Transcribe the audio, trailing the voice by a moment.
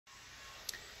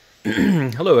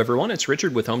Hello everyone, it's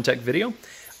Richard with Home Tech Video.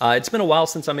 It's been a while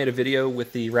since I made a video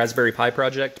with the Raspberry Pi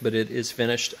project, but it is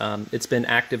finished. It's been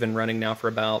active and running now for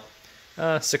about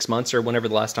 6 months, or whenever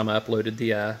the last time I uploaded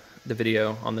the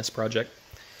video on this project.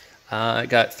 I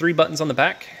got 3 buttons on the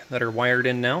back that are wired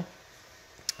in now.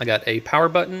 I got a power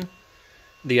button.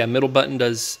 The middle button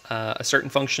does a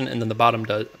certain function, and then the bottom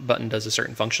button does a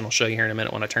certain function. I'll show you here in a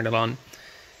minute when I turn it on.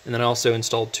 And then I also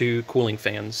installed 2 cooling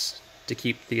fans to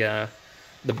keep the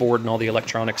board and all the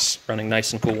electronics running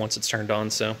nice and cool once it's turned on.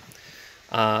 So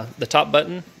the top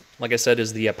button, like I said,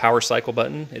 is the power cycle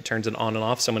button. It turns it on and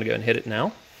off, so I'm going to go and hit it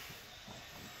now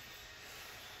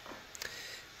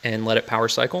and let it power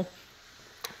cycle.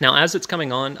 Now, as it's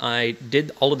coming on, I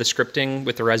did all of the scripting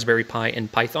with the Raspberry Pi in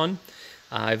Python.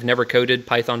 I've never coded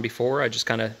Python before. I just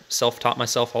kind of self-taught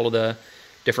myself all of the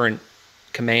different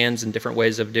commands and different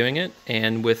ways of doing it,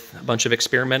 and with a bunch of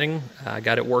experimenting, I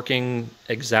got it working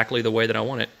exactly the way that I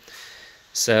want it.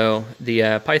 So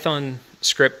the Python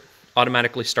script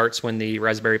automatically starts when the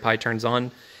Raspberry Pi turns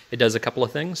on. It does a couple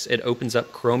of things. It opens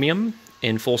up Chromium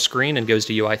in full screen and goes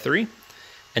to UI 3,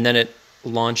 and then it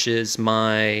launches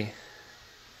my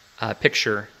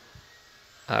picture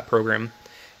program.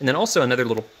 And then also another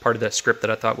little part of the script that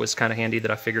I thought was kind of handy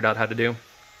that I figured out how to do.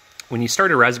 When you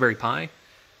start a Raspberry Pi,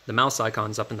 the mouse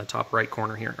icon's up in the top right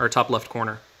corner here, or top left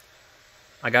corner.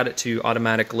 I got it to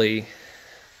automatically,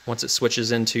 once it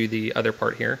switches into the other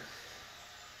part here,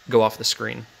 go off the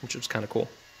screen, which was kind of cool.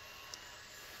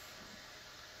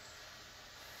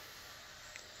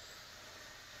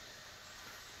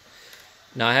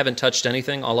 Now, I haven't touched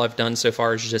anything. All I've done so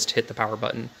far is just hit the power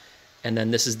button. And then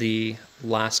this is the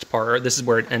last part, or this is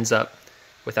where it ends up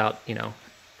without,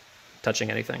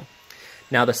 touching anything.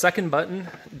 Now, the second button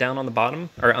down on the bottom,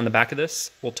 or on the back of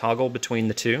this, will toggle between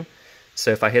the two.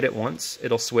 So if I hit it once,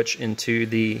 it'll switch into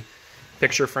the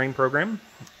picture frame program.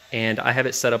 And I have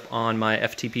it set up on my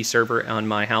FTP server on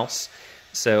my house.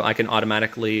 So I can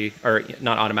automatically, or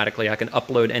not automatically, I can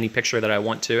upload any picture that I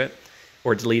want to it,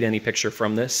 or delete any picture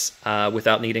from this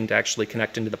without needing to actually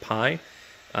connect into the Pi.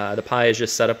 The Pi is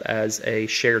just set up as a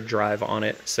shared drive on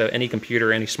it. So any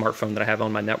computer, any smartphone that I have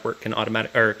on my network can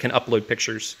upload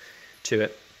pictures to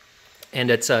it. And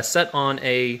it's set on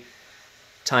a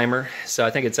timer, so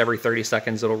I think it's every 30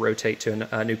 seconds it'll rotate to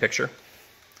a new picture.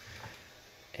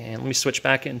 And let me switch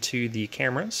back into the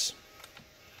cameras.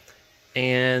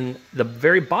 And the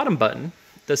very bottom button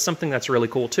does something that's really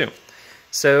cool too.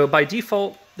 So by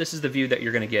default, this is the view that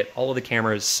you're going to get, all of the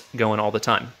cameras going all the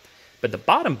time. But the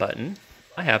bottom button,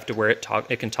 I have to where it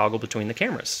can toggle between the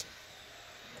cameras.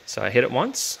 So I hit it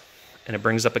once, and it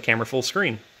brings up a camera full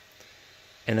screen.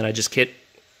 And then I just keep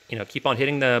on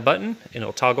hitting the button, and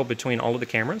it'll toggle between all of the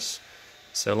cameras.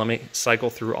 So let me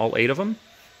cycle through all 8 of them.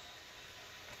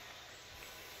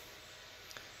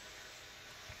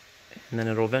 And then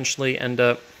it'll eventually end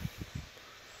up,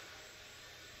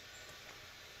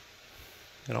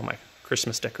 get all my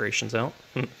Christmas decorations out.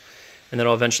 And then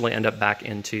it'll eventually end up back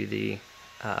into the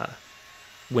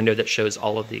window that shows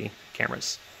all of the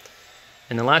cameras.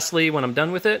 And then lastly, when I'm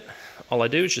done with it, all I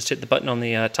do is just hit the button on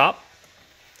the top,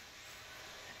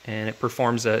 and it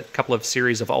performs a couple of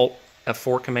series of Alt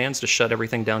F4 commands to shut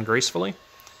everything down gracefully,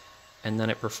 and then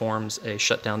it performs a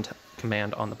shutdown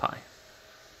command on the Pi.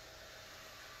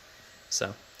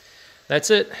 So that's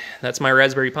it. That's my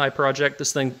Raspberry Pi project.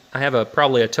 This thing, I have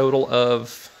probably a total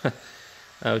of,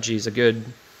 oh geez, a good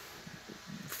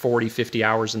 40, 50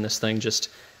 hours in this thing, just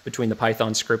between the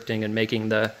Python scripting and making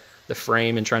the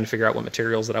frame and trying to figure out what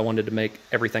materials that I wanted to make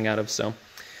everything out of. So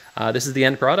this is the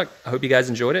end product. I hope you guys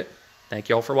enjoyed it. Thank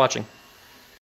you all for watching.